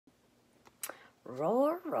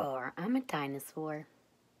Roar, roar, I'm a dinosaur.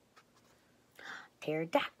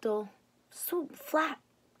 Pterodactyl, swoop, flap,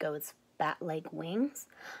 go its bat-like wings.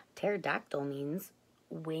 Pterodactyl means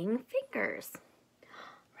wing fingers.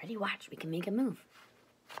 Ready, watch, we can make a move.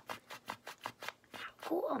 How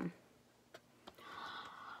cool.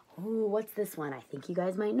 Ooh, what's this one? I think you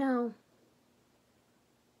guys might know.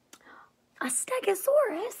 A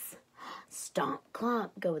stegosaurus. Stomp, clomp,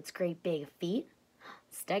 go its great big feet.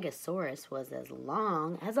 Stegosaurus was as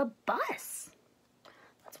long as a bus.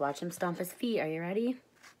 Let's watch him stomp his feet. Are you ready?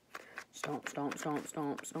 Stomp, stomp, stomp,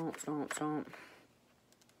 stomp, stomp, stomp, stomp.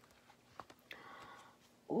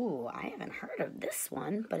 Ooh, I haven't heard of this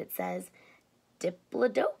one, but it says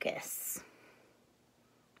Diplodocus.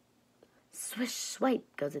 Swish, swipe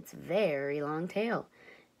goes its very long tail.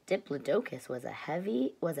 Diplodocus was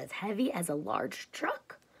as heavy as a large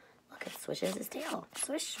truck. Look, it swishes his tail.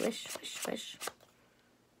 Swish, swish, swish, swish.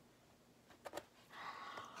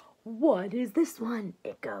 What is this one?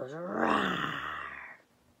 It goes roar.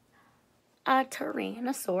 A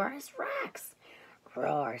Tyrannosaurus Rex.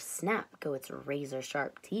 Roar, snap, go its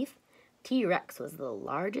razor-sharp teeth. T-Rex was the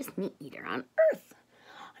largest meat eater on Earth.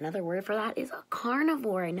 Another word for that is a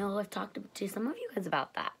carnivore. I know I've talked to some of you guys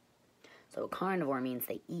about that. So a carnivore means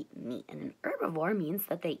they eat meat, and an herbivore means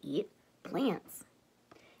that they eat plants.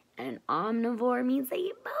 And an omnivore means they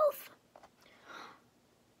eat both.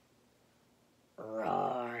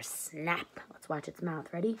 Roar, snap. Let's watch its mouth.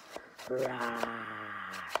 Ready? Roar.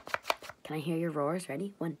 Can I hear your roars?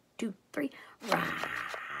 Ready? 1, 2, 3. Roar.